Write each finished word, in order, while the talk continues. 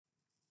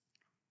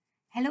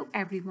Hello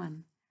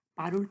everyone,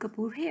 Parul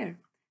Kapoor here.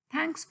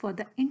 Thanks for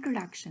the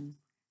introduction.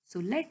 So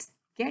let's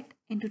get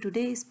into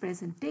today's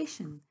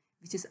presentation,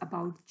 which is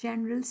about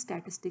general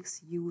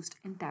statistics used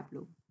in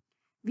Tableau.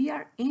 We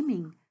are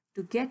aiming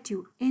to get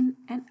you in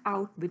and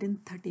out within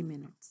 30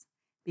 minutes.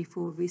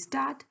 Before we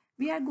start,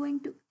 we are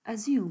going to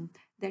assume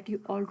that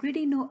you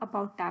already know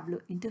about Tableau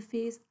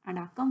interface and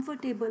are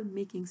comfortable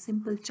making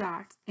simple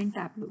charts in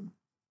Tableau.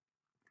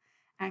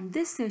 And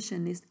this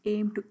session is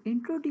aimed to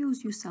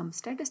introduce you some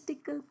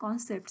statistical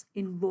concepts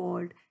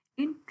involved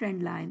in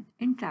trendline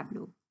in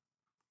Tableau.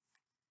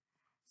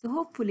 So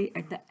hopefully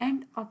at the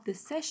end of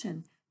this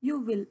session, you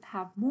will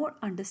have more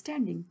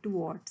understanding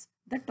towards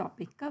the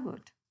topic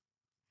covered.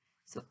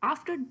 So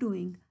after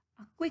doing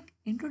a quick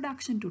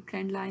introduction to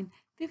trendline,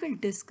 we will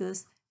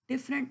discuss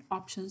different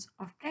options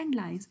of trend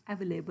lines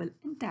available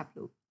in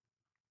Tableau.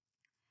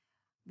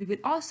 We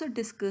will also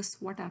discuss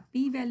what are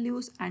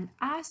p-values and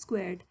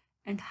r-squared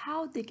and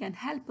how they can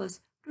help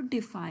us to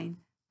define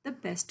the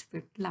best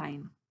fit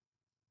line.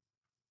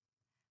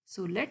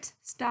 So let's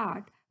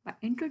start by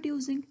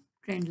introducing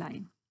trend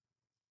line.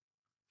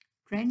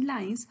 Trend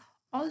lines,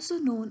 also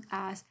known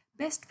as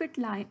best fit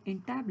line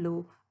in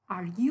Tableau,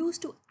 are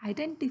used to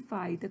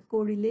identify the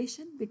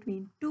correlation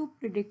between two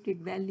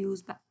predicted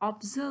values by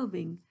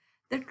observing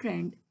the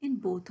trend in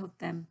both of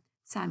them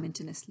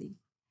simultaneously.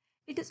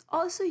 It is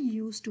also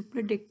used to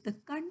predict the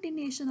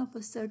continuation of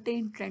a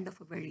certain trend of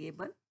a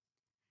variable.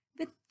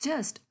 With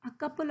just a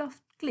couple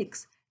of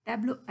clicks,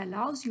 Tableau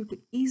allows you to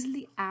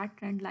easily add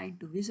trend line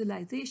to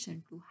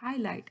visualization to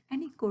highlight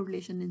any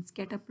correlation in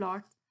scatter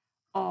plots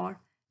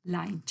or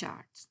line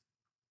charts.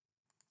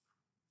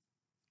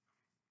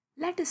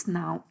 Let us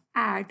now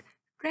add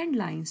trend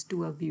lines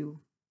to a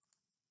view.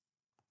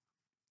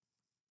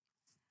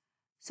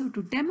 So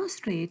to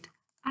demonstrate,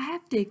 I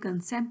have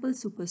taken sample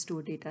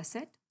superstore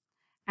dataset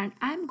and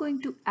I am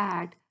going to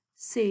add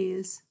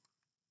sales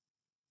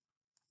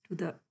to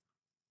the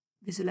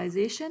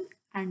visualization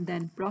and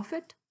then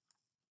profit.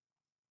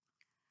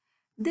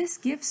 This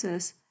gives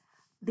us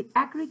the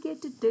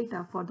aggregated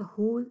data for the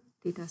whole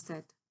data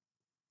set.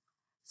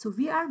 So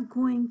we are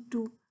going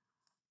to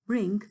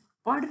bring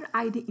order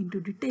ID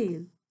into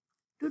detail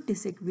to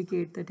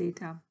disaggregate the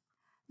data.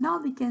 Now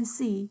we can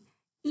see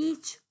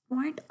each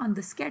point on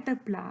the scatter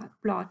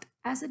plot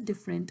as a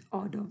different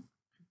order.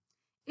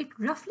 It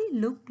roughly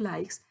looks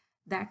like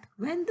that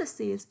when the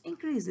sales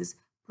increases,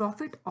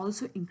 profit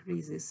also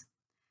increases.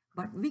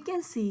 But we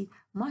can see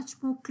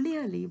much more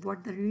clearly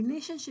what the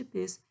relationship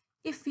is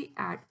if we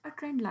add a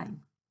trend line.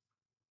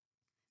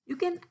 You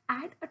can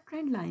add a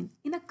trend line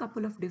in a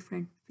couple of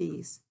different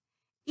ways.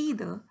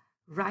 Either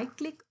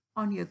right-click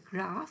on your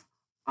graph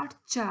or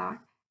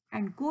chart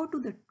and go to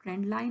the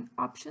trend line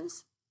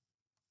options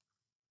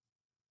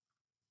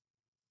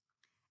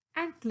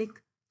and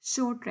click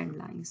Show Trend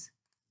Lines.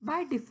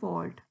 By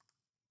default,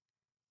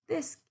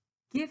 this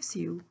gives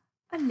you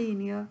a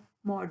linear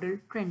model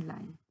trend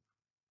line.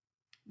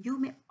 You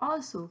may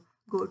also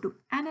go to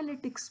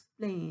Analytics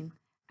pane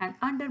and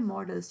under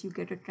Models you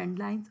get a Trend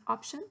Lines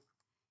option.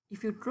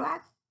 If you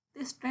drag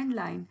this trend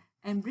line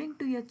and bring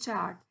to your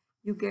chart,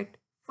 you get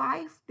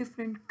 5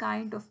 different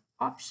kind of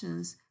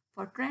options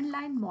for trend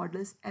line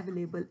models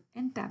available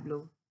in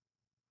Tableau.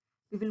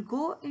 We will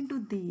go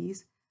into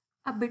these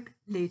a bit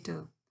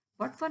later,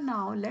 but for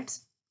now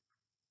let's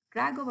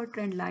drag our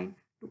trend line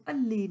to a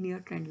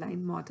linear trend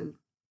line model.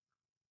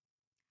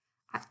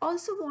 I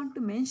also want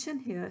to mention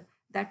here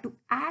that to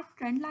add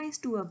trend lines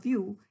to a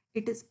view,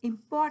 it is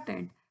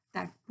important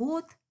that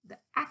both the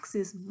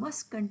axes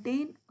must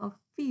contain a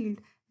field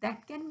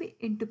that can be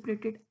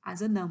interpreted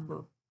as a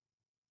number.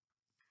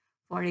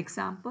 For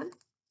example,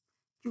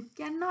 you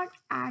cannot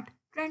add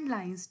trend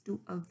lines to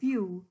a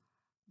view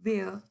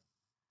where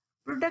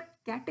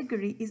product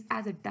category is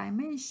as a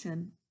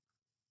dimension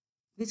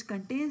which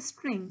contains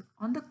string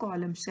on the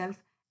column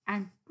shelf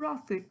and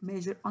profit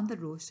measure on the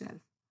row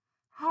shelf.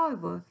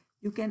 However,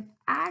 you can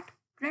add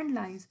trend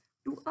lines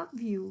to a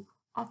view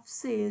of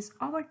sales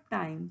over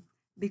time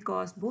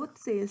because both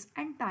sales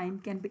and time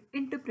can be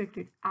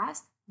interpreted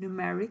as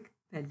numeric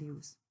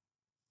values.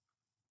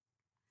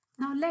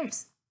 Now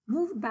let's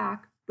move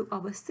back to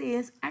our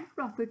sales and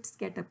profit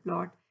scatter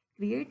plot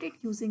created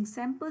using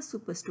sample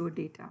superstore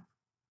data.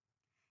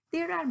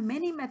 There are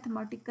many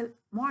mathematical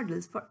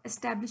models for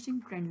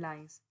establishing trend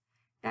lines.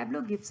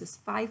 Tableau gives us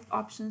 5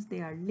 options. They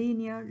are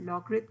linear,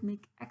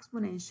 logarithmic,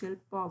 exponential,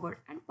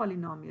 power, and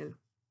polynomial.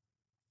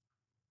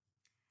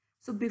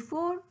 So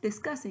before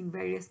discussing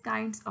various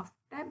kinds of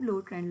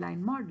Tableau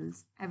trendline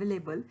models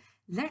available,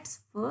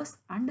 let's first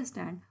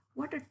understand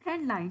what a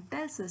trend line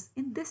tells us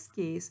in this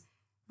case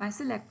by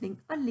selecting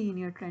a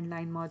linear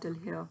trendline model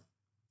here.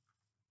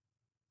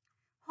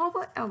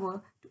 Hover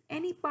over to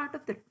any part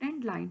of the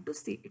trend line to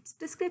see its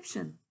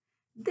description.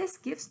 This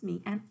gives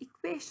me an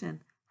equation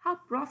how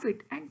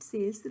profit and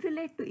sales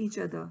relate to each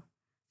other.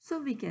 So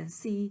we can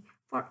see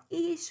for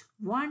each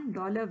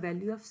 $1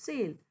 value of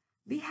sale,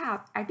 we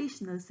have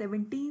additional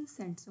 17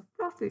 cents of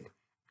profit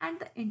and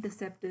the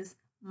intercept is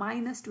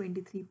minus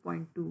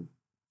 23.2.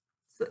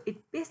 So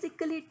it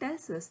basically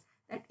tells us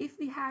that if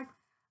we had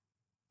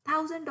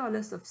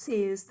 $1,000 of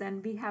sales,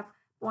 then we have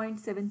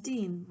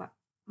 0.17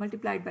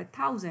 multiplied by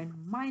 1000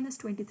 minus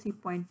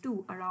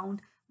 23.2,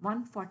 around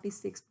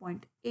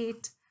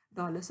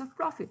 $146.8 of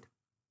profit.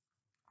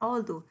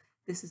 Although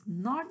this is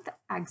not the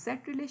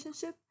exact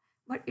relationship,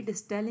 but it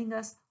is telling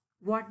us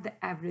what the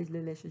average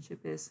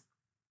relationship is.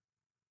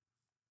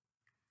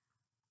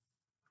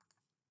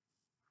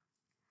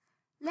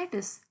 Let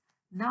us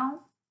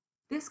now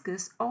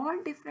discuss all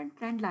different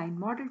trendline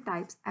model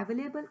types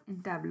available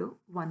in Tableau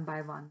one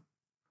by one.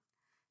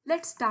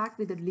 Let's start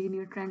with the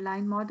linear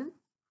trendline model,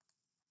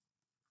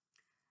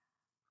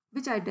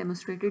 which I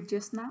demonstrated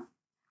just now.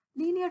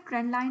 Linear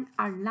trendline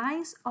are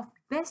lines of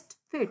best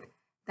fit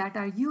that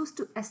are used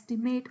to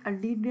estimate a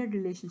linear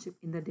relationship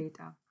in the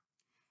data.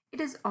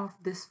 It is of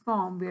this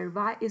form where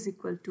y is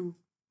equal to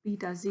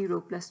beta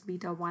 0 plus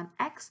beta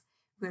 1x,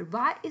 where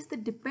y is the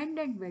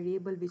dependent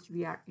variable which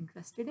we are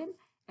interested in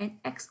and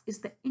x is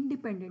the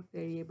independent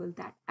variable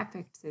that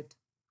affects it.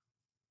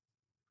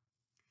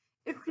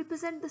 It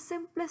represents the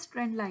simplest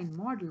trendline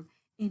model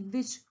in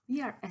which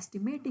we are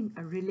estimating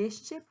a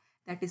relationship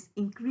that is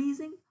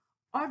increasing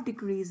or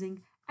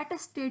decreasing at a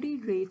steady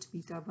rate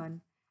beta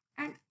 1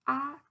 and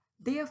are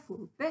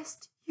therefore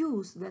best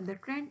used when the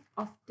trend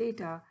of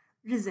data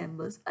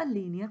resembles a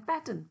linear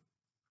pattern.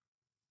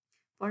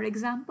 For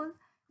example,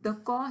 the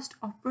cost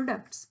of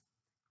products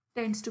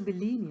tends to be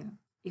linear.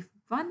 If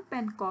 1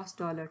 pen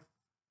costs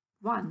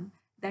 $1,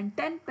 then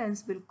 10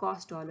 pens will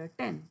cost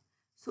 $10.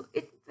 So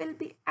it will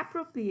be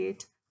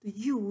appropriate to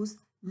use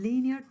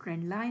linear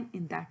trend line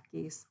in that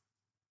case.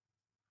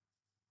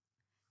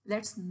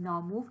 Let's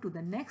now move to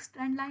the next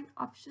trend line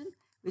option,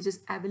 which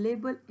is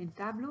available in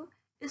Tableau,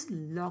 is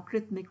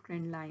logarithmic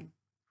trend line.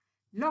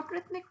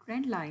 Logarithmic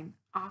trend line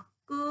are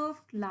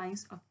curved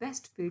lines of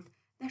best fit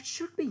that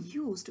should be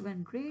used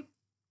when rate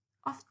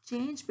of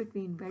change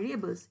between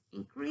variables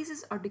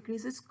increases or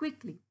decreases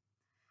quickly,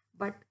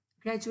 but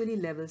gradually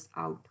levels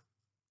out.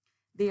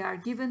 They are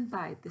given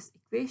by this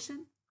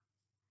equation.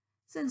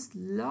 Since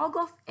log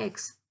of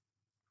x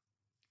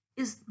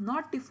is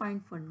not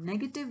defined for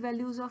negative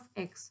values of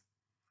x,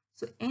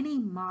 so any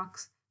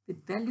marks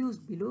with values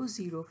below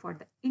 0 for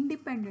the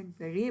independent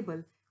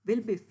variable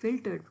will be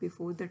filtered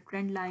before the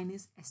trend line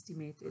is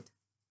estimated.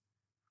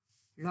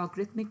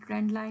 Logarithmic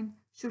trend line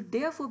should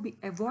therefore be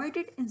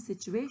avoided in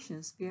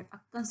situations where a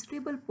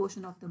considerable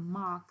portion of the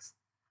marks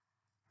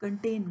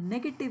contain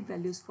negative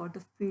values for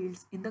the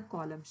fields in the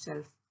column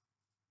shelf.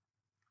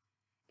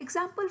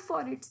 Example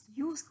for its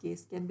use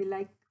case can be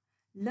like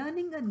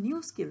learning a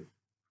new skill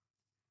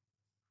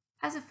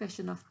as a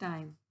function of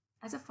time.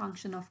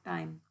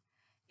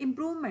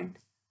 Improvement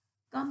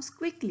comes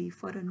quickly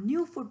for a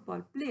new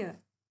football player,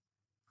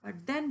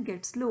 but then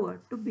gets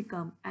slower to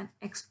become an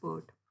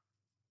expert.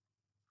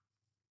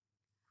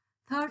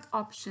 Third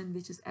option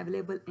which is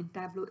available in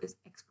Tableau is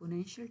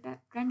exponential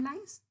trend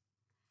lines.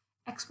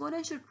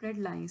 Exponential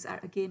trend lines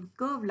are again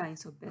curved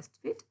lines of best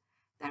fit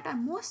that are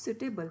most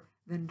suitable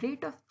when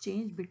rate of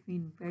change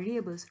between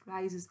variables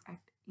rises at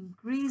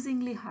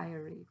increasingly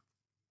higher rate.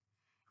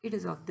 It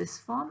is of this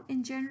form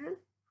in general.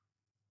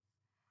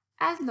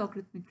 As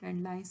logarithmic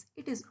trend lines,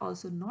 it is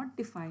also not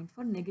defined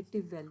for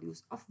negative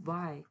values of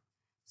y.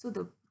 So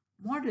the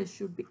model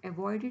should be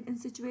avoided in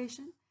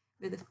situation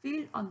where the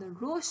field on the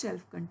row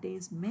shelf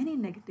contains many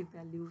negative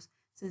values,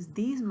 since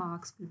these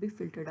marks will be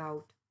filtered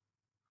out.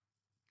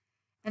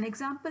 An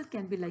example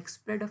can be like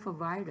spread of a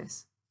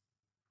virus.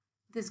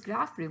 This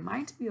graph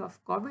reminds me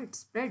of COVID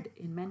spread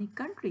in many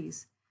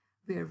countries,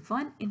 where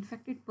one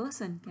infected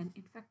person can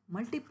infect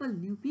multiple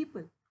new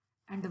people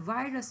and the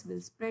virus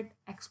will spread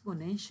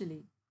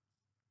exponentially.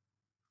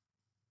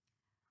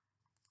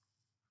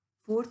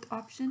 Fourth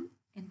option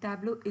in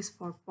Tableau is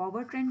for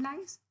power trend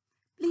lines.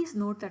 Please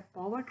note that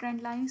power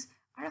trend lines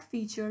are a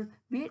feature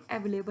made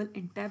available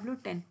in Tableau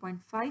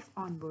 10.5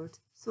 onwards,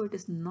 so it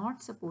is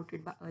not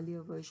supported by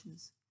earlier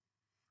versions.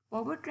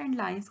 Power trend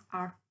lines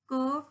are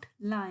curved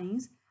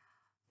lines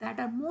that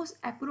are most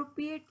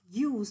appropriate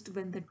used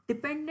when the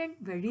dependent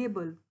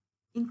variable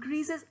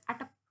increases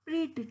at a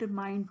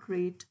predetermined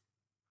rate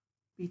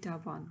beta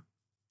 1.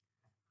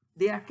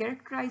 They are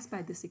characterized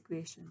by this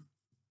equation.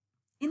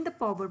 In the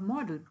power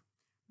model,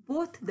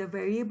 both the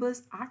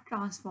variables are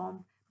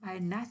transformed by a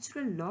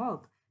natural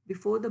log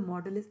before the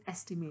model is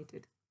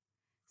estimated.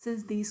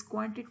 Since these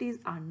quantities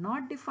are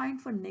not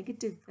defined for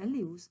negative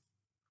values,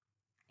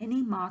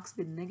 any marks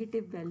with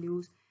negative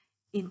values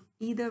in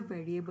either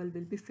variable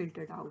will be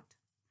filtered out.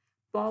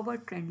 Power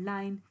trend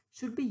line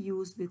should be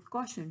used with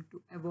caution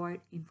to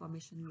avoid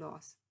information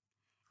loss.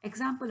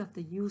 Example of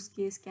the use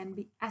case can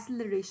be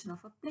acceleration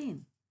of a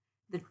plane.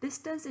 The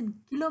distance in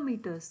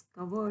kilometers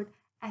covered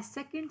as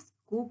seconds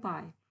go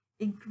by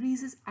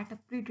increases at a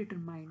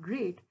predetermined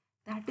rate,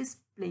 that is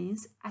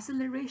plane's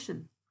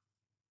acceleration.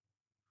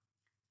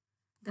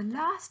 The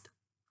last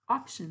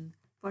option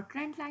for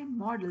trendline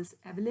models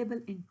available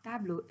in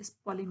Tableau is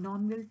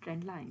polynomial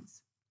trend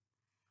lines.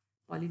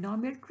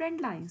 Polynomial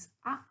trend lines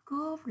are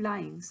curved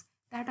lines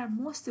that are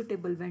most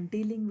suitable when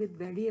dealing with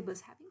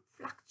variables having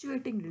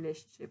fluctuating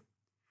relationship.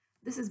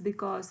 This is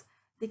because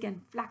they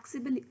can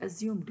flexibly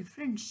assume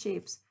different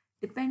shapes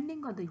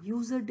depending on the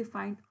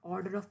user-defined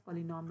order of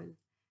polynomial,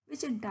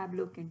 which in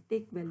Tableau can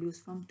take values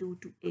from 2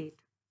 to 8.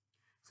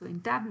 So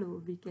in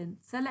Tableau, we can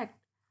select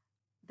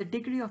the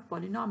degree of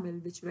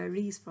polynomial which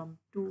varies from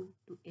 2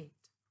 to 8.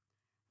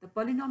 The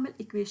polynomial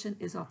equation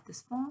is of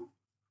this form,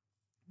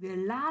 where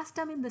last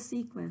term in the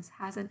sequence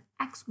has an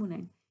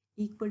exponent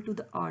equal to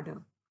the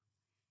order.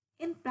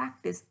 In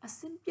practice, a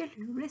simple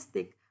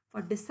heuristic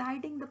for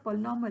deciding the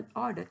polynomial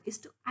order is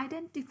to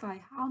identify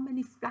how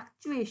many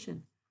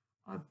fluctuations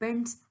or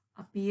bends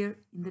appear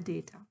in the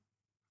data.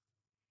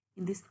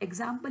 In this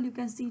example, you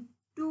can see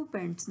two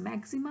bends,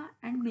 maxima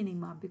and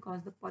minima,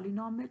 because the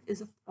polynomial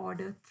is of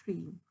order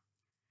 3.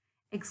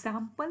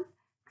 Example,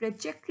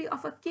 trajectory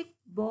of a kicked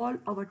ball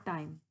over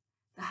time.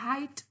 The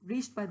height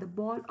reached by the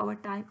ball over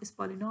time is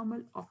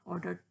polynomial of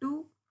order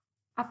 2,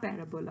 a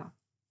parabola.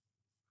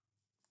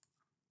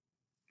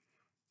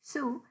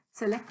 So,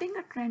 selecting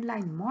a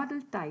trendline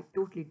model type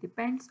totally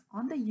depends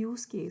on the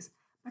use case,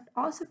 but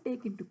also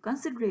take into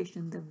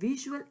consideration the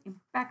visual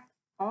impact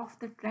of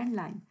the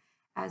trendline,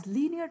 as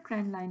linear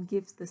trendline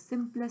gives the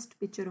simplest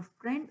picture of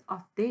trend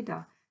of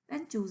data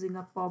than choosing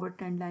a power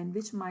trendline,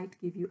 which might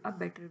give you a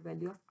better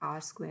value of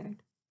r squared.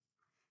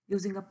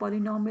 Using a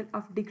polynomial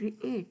of degree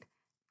 8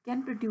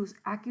 can produce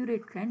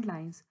accurate trend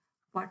lines,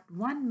 but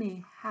one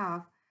may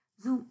have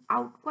zoomed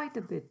out quite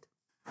a bit.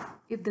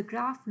 If the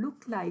graph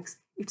looks like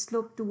it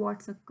sloped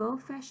towards a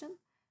curve fashion,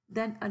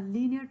 then a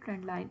linear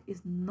trend line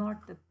is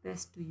not the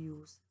best to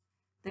use.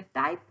 The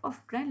type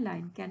of trend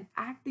line can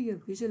add to your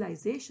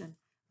visualization,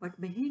 but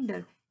may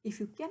hinder if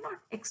you cannot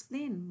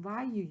explain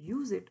why you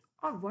use it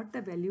or what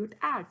the value it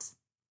adds.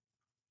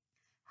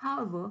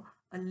 However,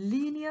 a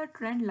linear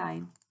trend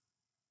line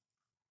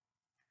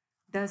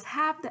does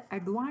have the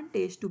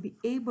advantage to be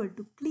able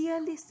to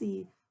clearly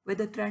see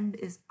whether the trend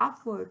is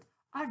upward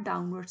or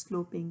downward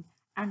sloping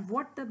and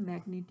what the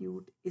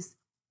magnitude is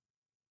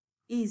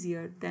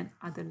easier than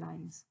other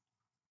lines.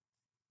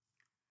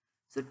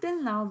 So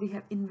till now we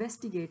have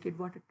investigated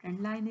what a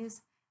trend line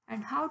is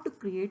and how to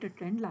create a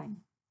trend line.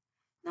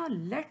 Now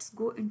let's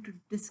go into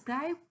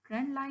describe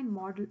trend line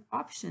model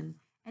option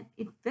and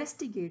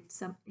investigate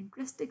some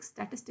interesting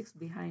statistics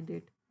behind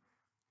it.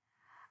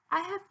 I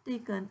have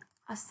taken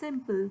a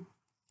simple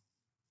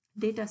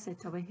data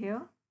set over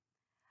here.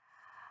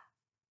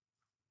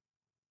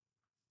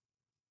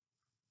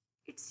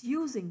 It's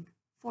using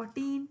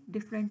 14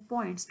 different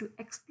points to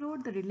explore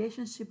the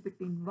relationship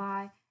between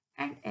y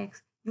and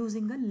x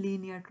using a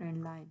linear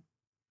trend line.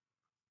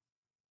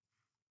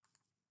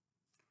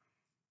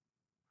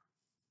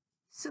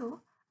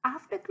 So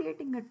after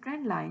creating a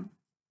trend line,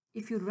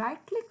 if you right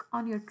click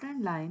on your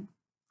trend line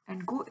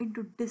and go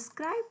into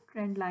describe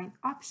trend line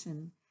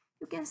option,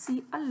 you can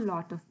see a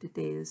lot of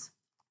details.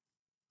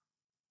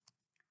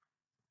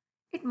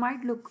 It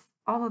might look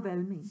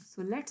overwhelming,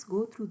 so let's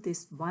go through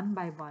this one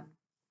by one.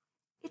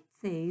 It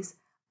says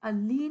a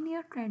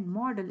linear trend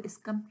model is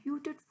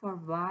computed for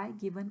y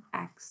given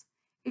x.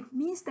 It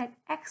means that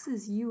x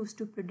is used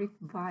to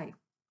predict y.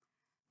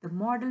 The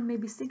model may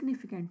be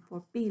significant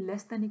for p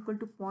less than equal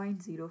to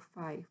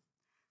 0.05.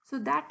 So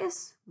that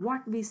is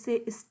what we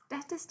say is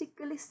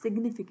statistically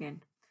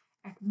significant,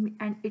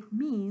 and it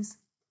means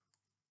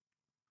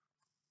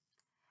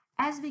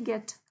as we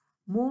get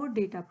more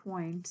data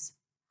points,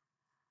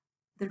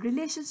 the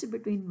relationship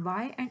between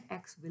y and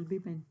x will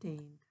be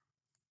maintained.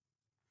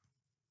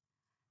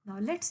 Now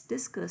let's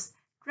discuss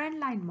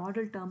trendline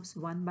model terms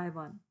one by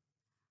one.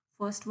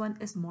 First one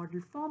is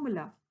model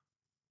formula,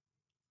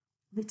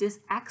 which is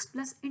x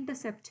plus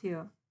intercept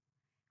here,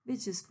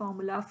 which is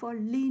formula for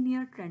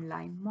linear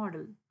trendline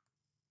model,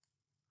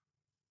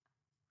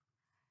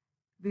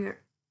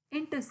 where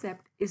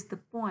intercept is the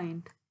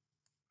point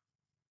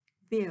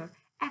where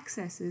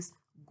x-axis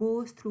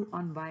goes through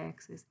on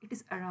y-axis. It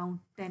is around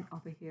 10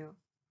 over here.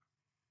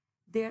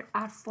 There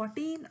are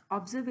 14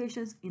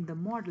 observations in the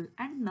model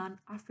and none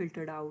are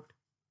filtered out.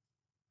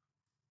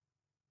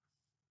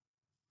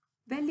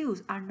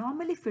 Values are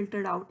normally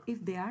filtered out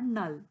if they are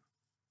null,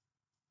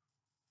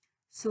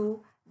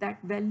 so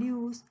that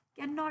values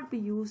cannot be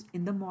used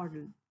in the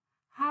model.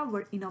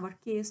 However, in our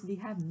case, we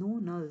have no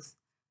nulls,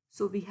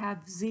 so we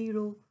have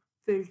 0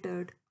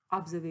 filtered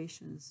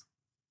observations.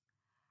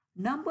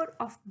 Number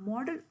of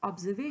model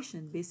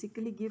observation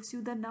basically gives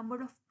you the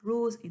number of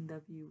rows in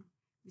the view,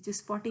 which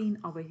is 14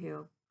 over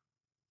here,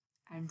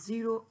 and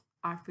 0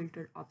 are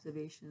filtered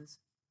observations.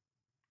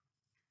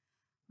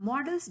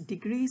 Model's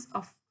degrees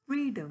of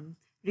freedom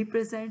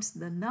represents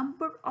the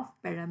number of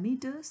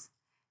parameters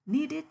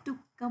needed to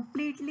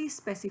completely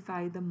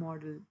specify the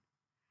model.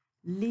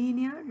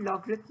 Linear,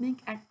 logarithmic,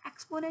 and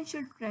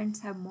exponential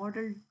trends have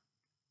model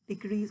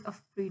degrees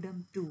of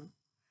freedom 2.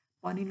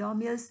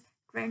 Polynomials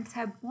trends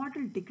have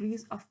model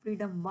degrees of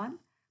freedom 1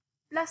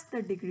 plus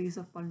the degrees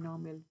of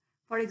polynomial.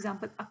 For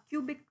example, a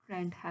cubic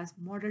trend has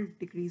model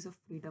degrees of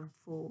freedom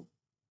 4.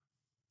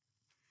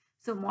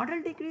 So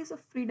model degrees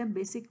of freedom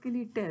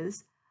basically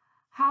tells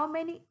how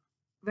many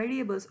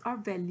variables or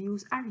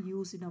values are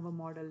used in our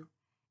model.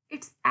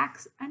 It's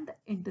x and the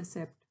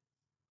intercept.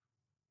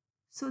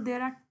 So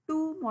there are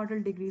two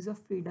model degrees of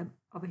freedom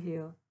over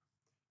here.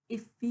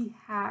 If we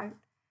had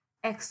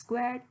x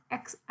squared,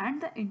 x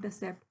and the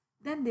intercept,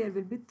 then there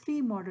will be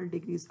three model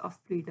degrees of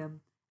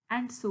freedom,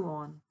 and so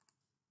on.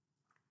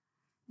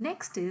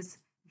 Next is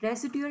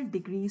residual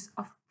degrees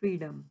of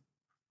freedom.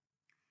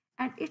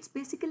 And it's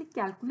basically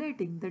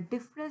calculating the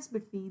difference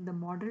between the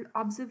model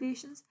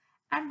observations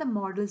and the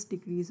model's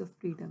degrees of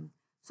freedom.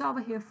 So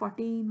over here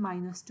 14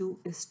 minus 2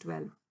 is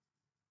 12.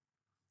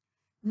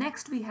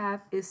 Next we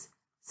have is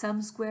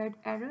sum squared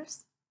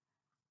errors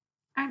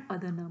and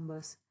other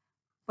numbers.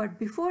 But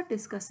before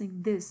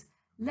discussing this,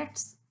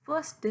 let's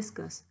first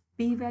discuss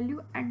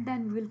p-value and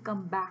then we'll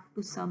come back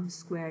to sum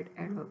squared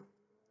error.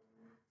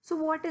 So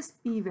what is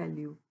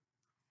p-value?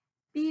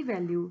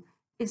 P-value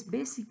is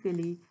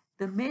basically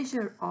the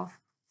measure of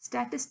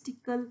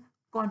statistical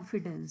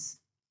confidence.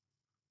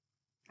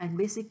 And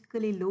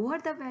basically lower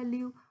the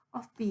value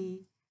of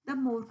P, the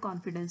more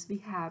confidence we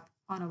have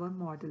on our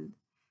model.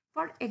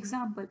 For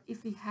example,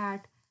 if we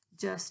had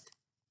just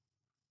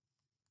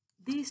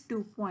these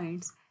 2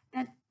 points,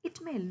 then it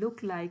may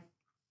look like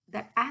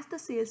that as the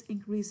sales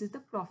increases, the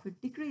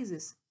profit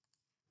decreases.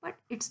 But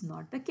it's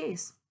not the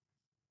case.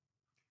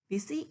 We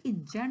see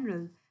in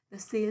general, the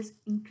sales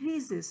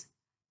increases,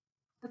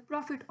 the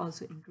profit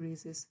also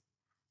increases.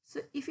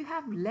 So if you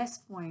have less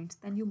points,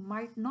 then you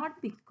might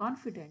not be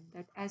confident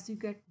that as you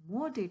get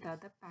more data,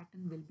 the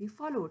pattern will be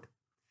followed.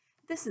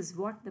 This is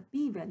what the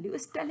p-value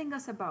is telling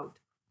us about.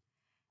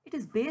 It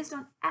is based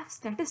on F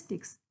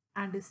statistics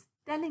and is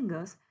telling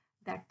us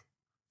that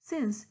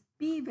since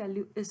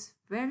p-value is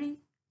very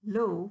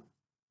low,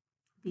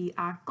 we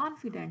are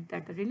confident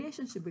that the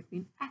relationship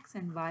between x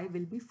and y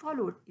will be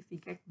followed if we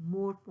get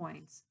more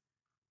points.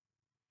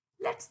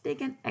 Let's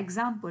take an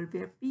example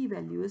where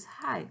p-value is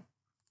high.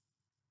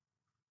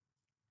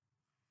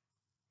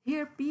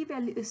 Here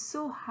p-value is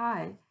so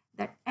high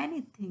that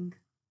anything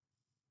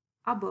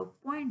above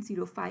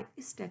 0.05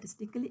 is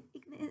statistically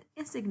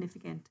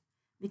insignificant.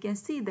 We can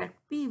see that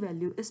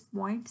p-value is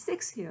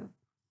 0.6 here.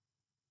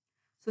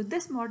 So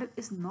this model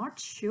is not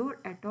sure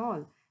at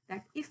all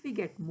that if we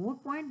get more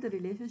points, the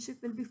relationship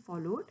will be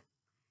followed,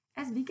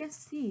 as we can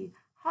see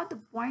how the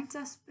points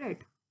are spread.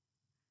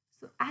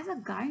 So as a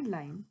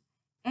guideline,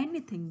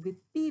 anything with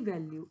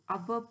p-value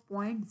above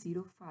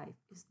 0.05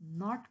 is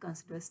not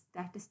considered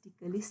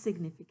statistically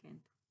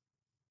significant.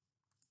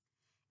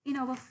 In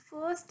our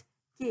first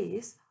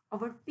case,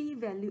 our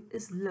p-value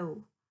is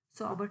low,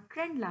 so our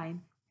trend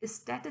line is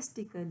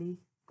statistically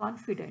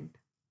confident.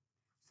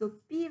 So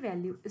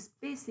p-value is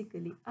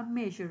basically a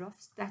measure of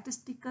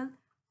statistical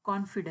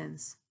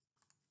confidence.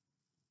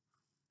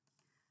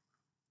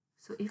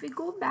 So if we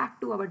go back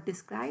to our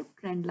described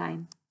trend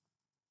line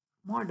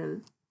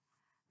model,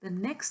 the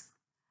next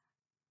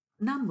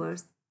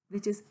numbers,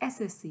 which is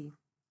SSE.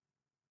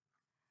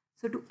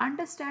 So to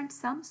understand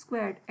sum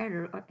squared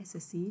error or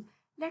SSE,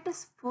 let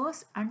us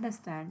first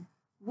understand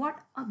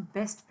what a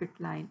best fit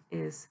line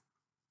is.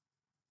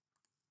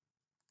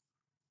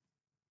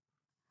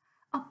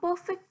 A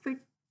perfect fit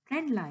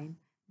trend line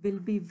will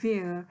be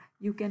where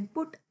you can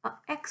put a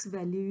x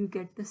value, you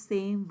get the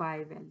same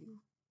y value.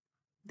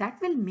 That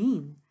will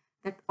mean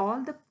that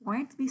all the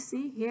points we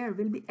see here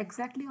will be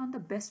exactly on the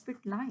best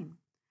fit line.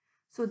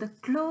 So the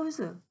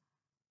closer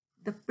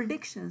the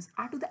predictions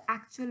are to the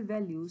actual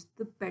values,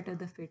 the better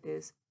the fit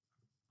is.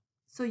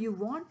 So you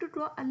want to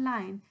draw a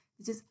line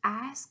which is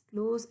as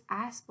close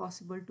as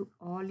possible to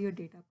all your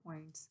data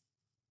points.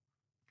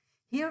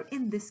 Here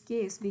in this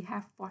case, we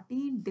have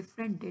 14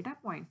 different data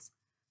points.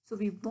 So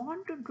we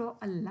want to draw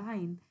a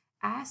line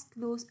as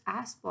close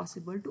as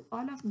possible to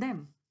all of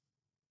them.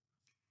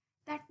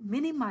 That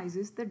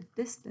minimizes the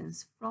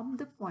distance from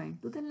the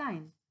point to the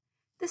line.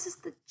 This is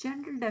the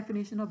general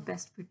definition of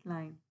best fit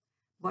line.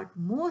 But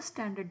more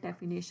standard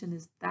definition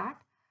is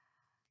that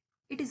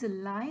it is a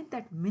line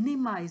that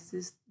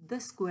minimizes the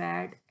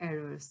squared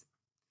errors.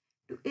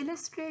 To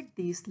illustrate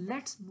these,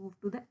 let's move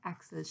to the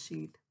Excel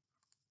sheet.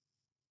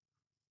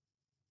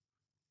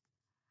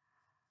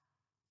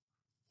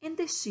 In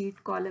this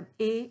sheet, column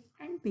A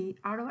and B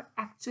are our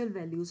actual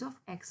values of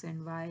x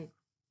and y.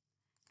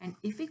 And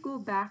if we go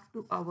back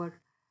to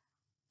our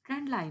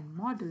trendline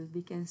model,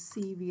 we can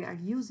see we are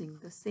using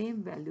the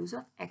same values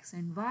of x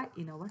and y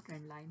in our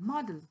trendline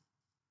model.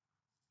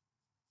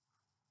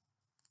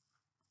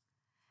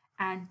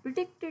 And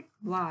predicted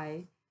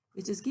y,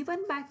 which is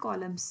given by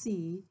column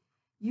C,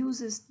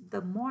 uses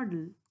the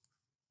model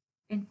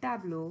in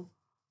Tableau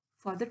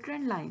for the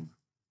trend line.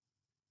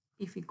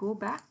 If we go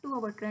back to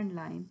our trend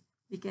line,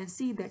 we can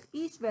see that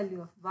each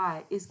value of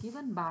y is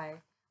given by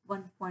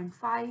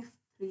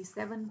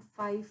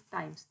 1.5375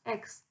 times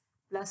x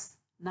plus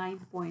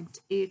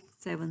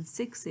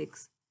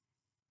 9.8766.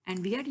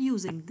 And we are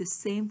using the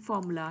same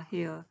formula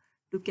here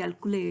to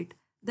calculate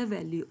the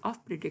value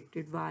of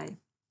predicted y.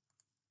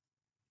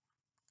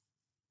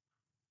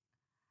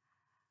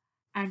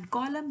 And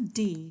column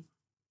D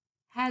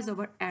has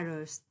our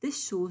errors.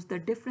 This shows the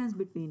difference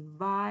between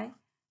y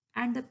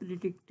and the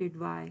predicted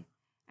y,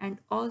 and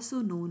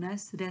also known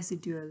as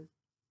residual.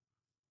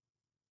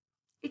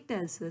 It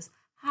tells us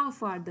how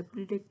far the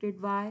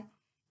predicted y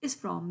is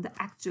from the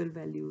actual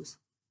values.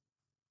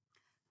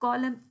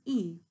 Column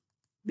E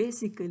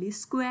basically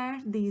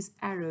square these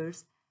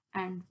errors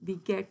and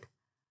when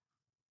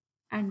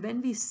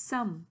we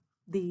sum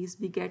these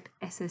we get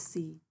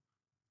SSC,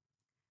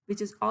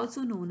 which is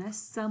also known as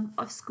sum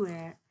of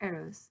square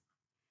errors.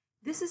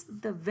 This is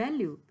the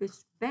value which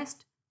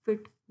best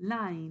fit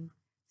line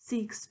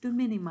seeks to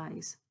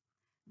minimize.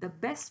 The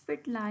best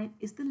fit line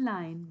is the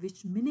line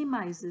which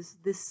minimizes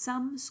the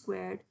sum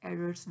squared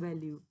errors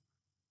value.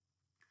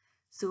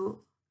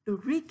 So to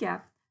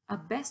recap, a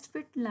best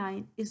fit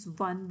line is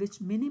one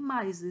which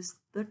minimizes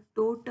the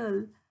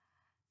total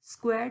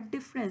squared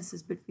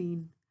differences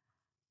between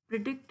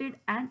predicted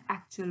and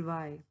actual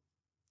y.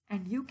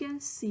 And you can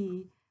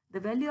see the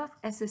value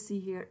of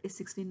SSC here is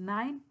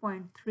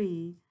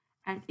 69.3,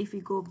 and if we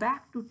go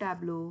back to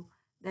Tableau,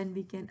 then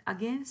we can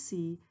again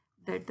see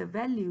that the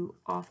value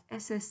of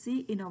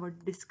SSC in our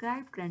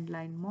described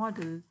trendline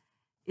model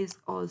is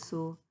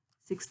also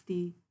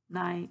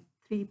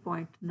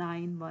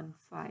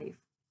 3.915.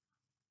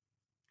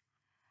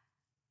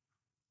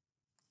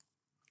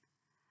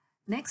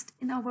 Next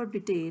in our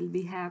detail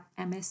we have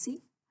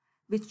MSE,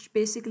 which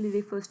basically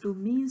refers to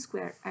mean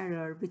square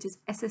error, which is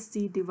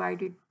SSC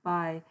divided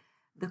by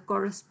the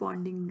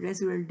corresponding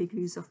residual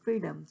degrees of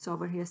freedom. So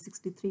over here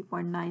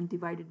 63.9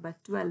 divided by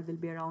 12 will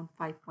be around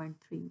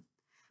 5.3.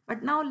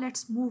 But now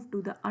let's move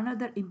to the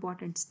another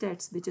important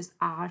stats, which is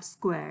R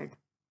squared.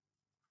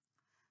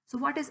 So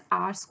what is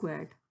R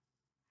squared?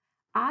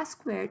 R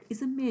squared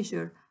is a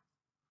measure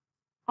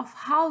of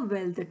how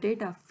well the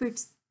data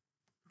fits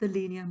the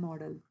linear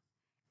model.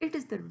 It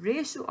is the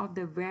ratio of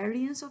the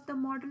variance of the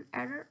model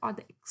error or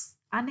the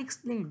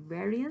unexplained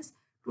variance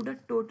to the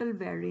total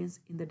variance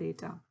in the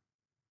data.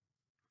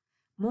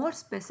 More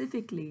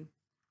specifically,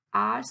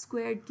 R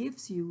squared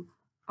gives you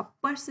a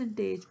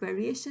percentage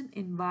variation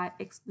in y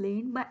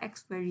explained by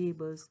x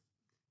variables,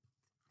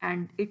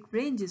 and it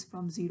ranges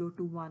from 0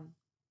 to 1.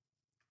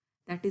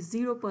 That is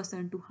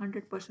 0% to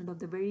 100% of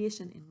the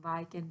variation in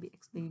y can be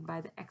explained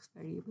by the x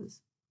variables.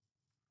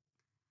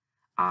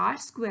 R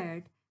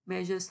squared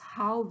measures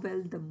how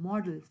well the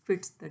model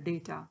fits the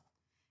data.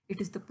 It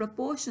is the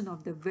proportion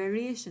of the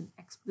variation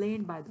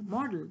explained by the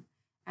model,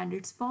 and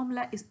its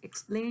formula is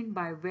explained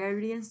by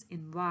variance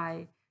in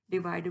y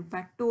divided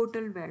by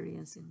total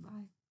variance in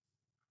y.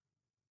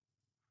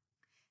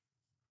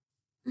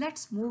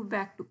 Let's move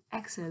back to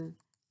Excel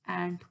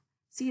and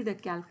see the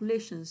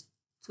calculations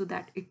so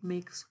that it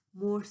makes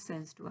more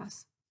sense to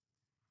us.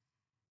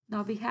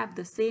 Now we have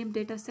the same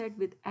data set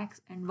with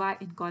x and y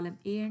in column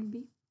A and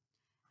B,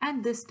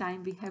 and this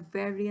time we have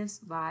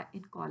variance y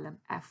in column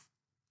F.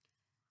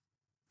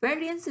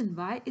 Variance in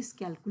y is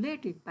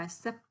calculated by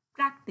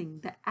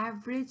subtracting the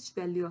average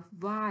value of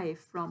y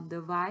from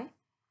the y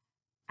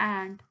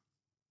and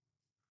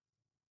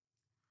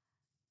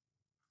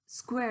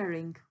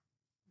squaring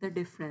the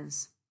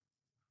difference.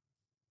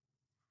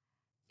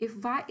 If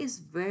y is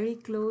very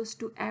close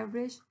to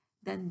average,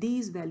 then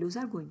these values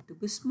are going to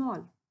be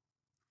small.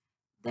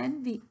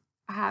 Then we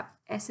have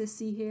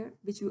SSC here,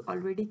 which we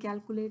already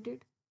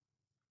calculated.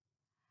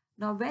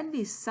 Now when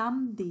we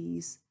sum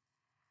these,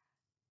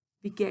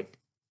 we get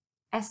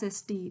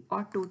SST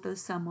or total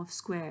sum of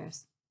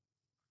squares.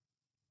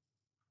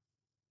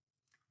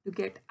 To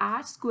get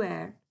R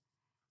squared,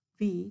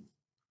 we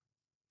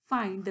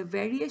find the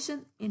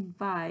variation in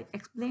y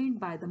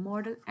explained by the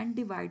model and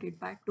divided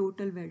by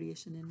total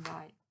variation in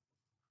y.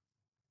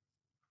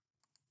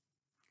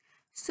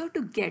 So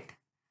to get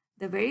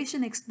the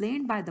variation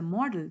explained by the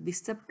model, we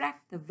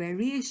subtract the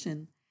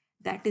variation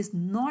that is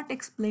not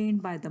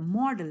explained by the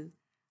model,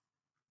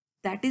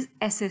 that is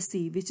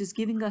SSC, which is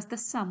giving us the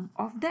sum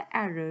of the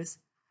errors,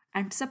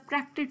 and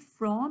subtract it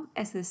from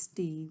SST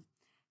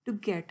to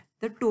get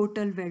the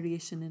total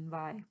variation in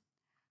y.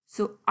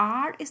 So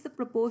R is the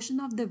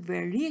proportion of the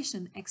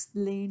variation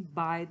explained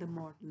by the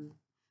model.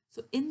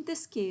 So in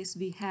this case,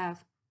 we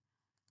have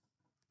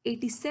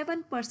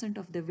 87%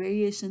 of the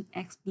variation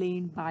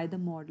explained by the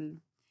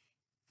model.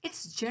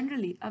 It's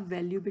generally a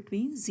value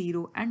between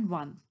 0 and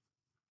 1.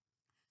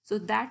 So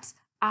that's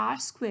R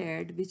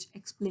squared, which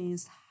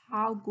explains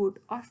how good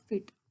or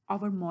fit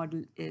our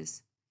model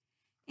is.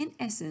 In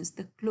essence,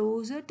 the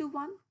closer to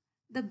 1,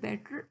 the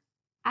better,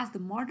 as the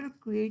model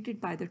created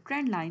by the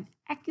trend line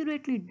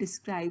accurately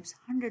describes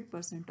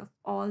 100% of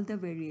all the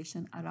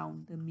variation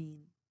around the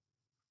mean.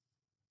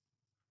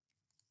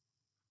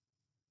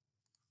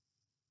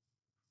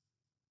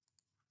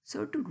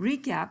 So to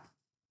recap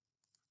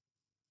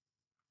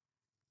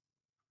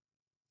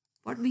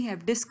what we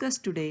have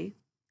discussed today,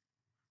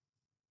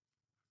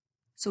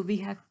 so we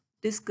have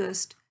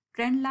discussed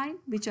trend line,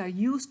 which are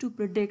used to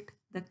predict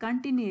the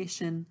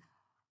continuation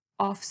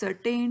of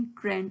certain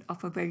trend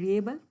of a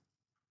variable.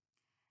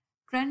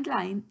 Trend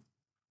line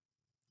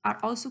are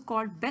also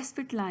called best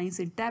fit lines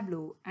in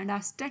Tableau and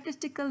are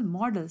statistical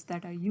models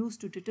that are used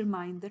to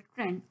determine the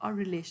trend or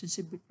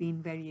relationship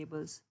between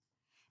variables.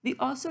 We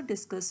also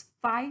discuss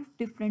 5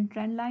 different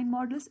trendline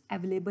models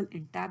available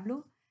in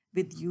Tableau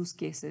with use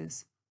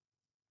cases.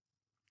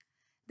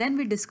 Then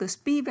we discuss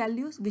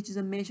p-values, which is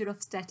a measure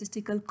of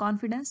statistical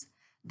confidence.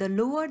 The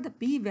lower the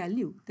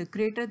p-value, the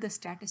greater the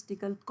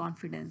statistical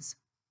confidence.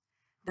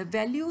 The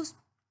values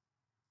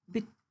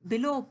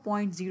below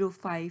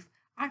 0.05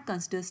 are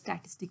considered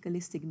statistically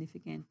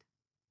significant.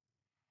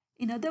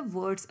 In other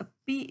words, a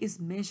p is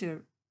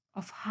measure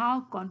of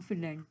how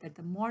confident that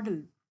the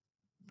model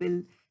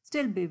will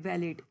still be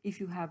valid if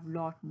you have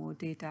lot more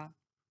data.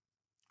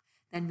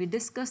 Then we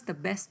discuss the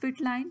best fit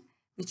line,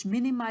 which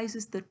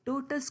minimizes the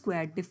total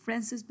square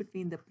differences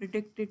between the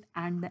predicted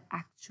and the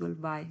actual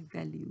y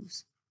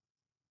values.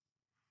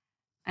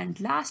 And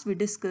last, we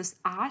discuss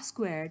R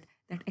squared,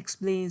 that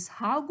explains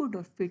how good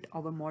or fit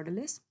our model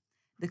is.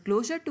 The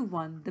closer to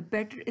 1, the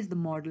better is the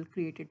model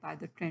created by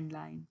the trend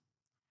line.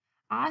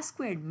 R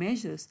squared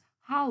measures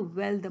how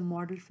well the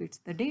model fits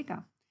the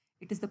data.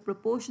 It is the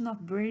proportion of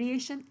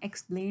variation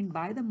explained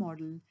by the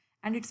model,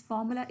 and its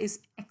formula is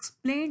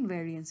explained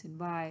variance in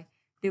y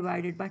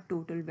divided by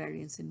total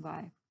variance in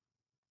y.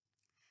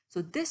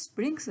 So this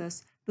brings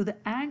us to the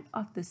end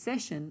of the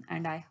session,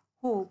 and I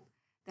hope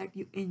that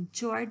you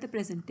enjoyed the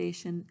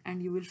presentation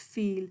and you will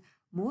feel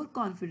more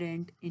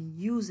confident in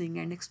using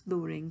and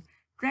exploring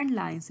trend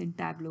lines in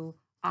Tableau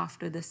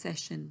after the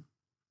session.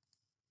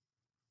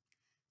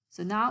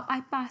 So now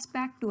I pass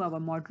back to our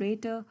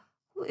moderator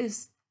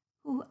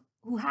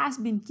who has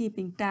been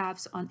keeping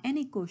tabs on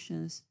any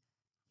questions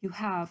you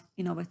have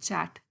in our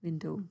chat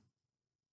window.